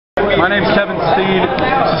My name's Kevin Steed.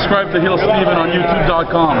 Subscribe to Heel Steven on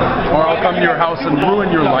YouTube.com, or I'll come to your house and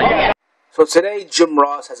ruin your life. So today, Jim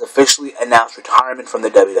Ross has officially announced retirement from the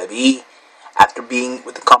WWE after being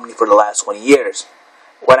with the company for the last 20 years.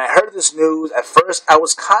 When I heard this news, at first I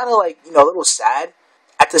was kind of like, a little sad.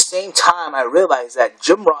 At the same time, I realized that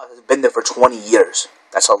Jim Ross has been there for 20 years.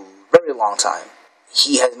 That's a very long time.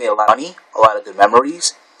 He has made a lot of money, a lot of good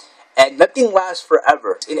memories, and nothing lasts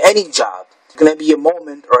forever. In any job, there's going to be a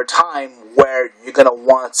moment or a time where you're going to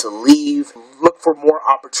want to leave, look for more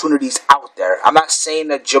opportunities out there. I'm not saying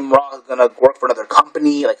that Jim Ross is going to work for another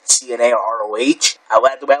company like CNA or ROH.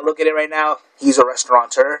 The way I look at it right now, he's a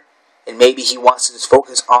restaurateur, and maybe he wants to just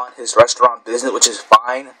focus on his restaurant business, which is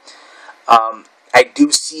fine. I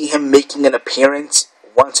do see him making an appearance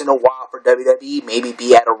once in a while for WWE, maybe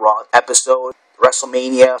be at a Raw episode,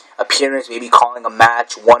 WrestleMania appearance, maybe calling a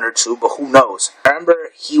match, one or two, but who knows. I remember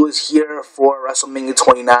he was here for WrestleMania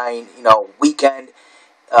 29, weekend.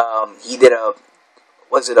 He did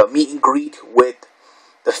a meet and greet with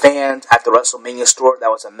the fans at the WrestleMania store that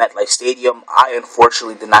was at MetLife Stadium. I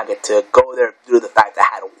unfortunately did not get to go there due to the fact that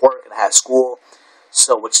I had to work and I had school,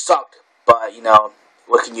 which sucked, but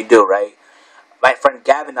what can you do, right? My friend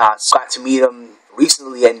Gavinos got to meet him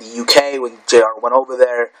recently in the UK when JR went over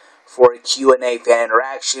there for a Q&A fan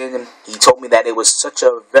interaction. He told me that it was such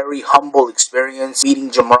a very humble experience meeting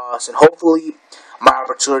Jim Ross, and hopefully my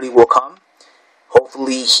opportunity will come.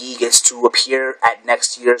 Hopefully he gets to appear at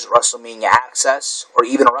next year's WrestleMania Access or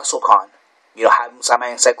even a WrestleCon. Have him sign my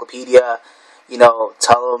encyclopedia,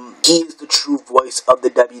 tell him he is the true voice of the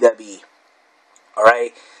WWE.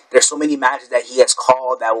 Alright? There's so many matches that he has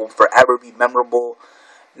called that will forever be memorable.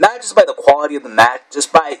 Not just by the quality of the match,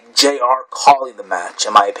 just by JR calling the match,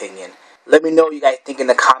 in my opinion. Let me know what you guys think in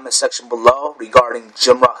the comment section below regarding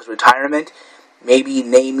Jim Ross's retirement. Maybe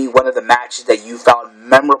name me one of the matches that you found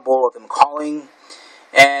memorable of him calling.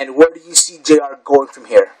 And where do you see JR going from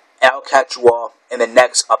here? And I'll catch you all in the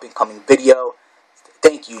next up and coming video.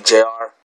 Thank you, JR.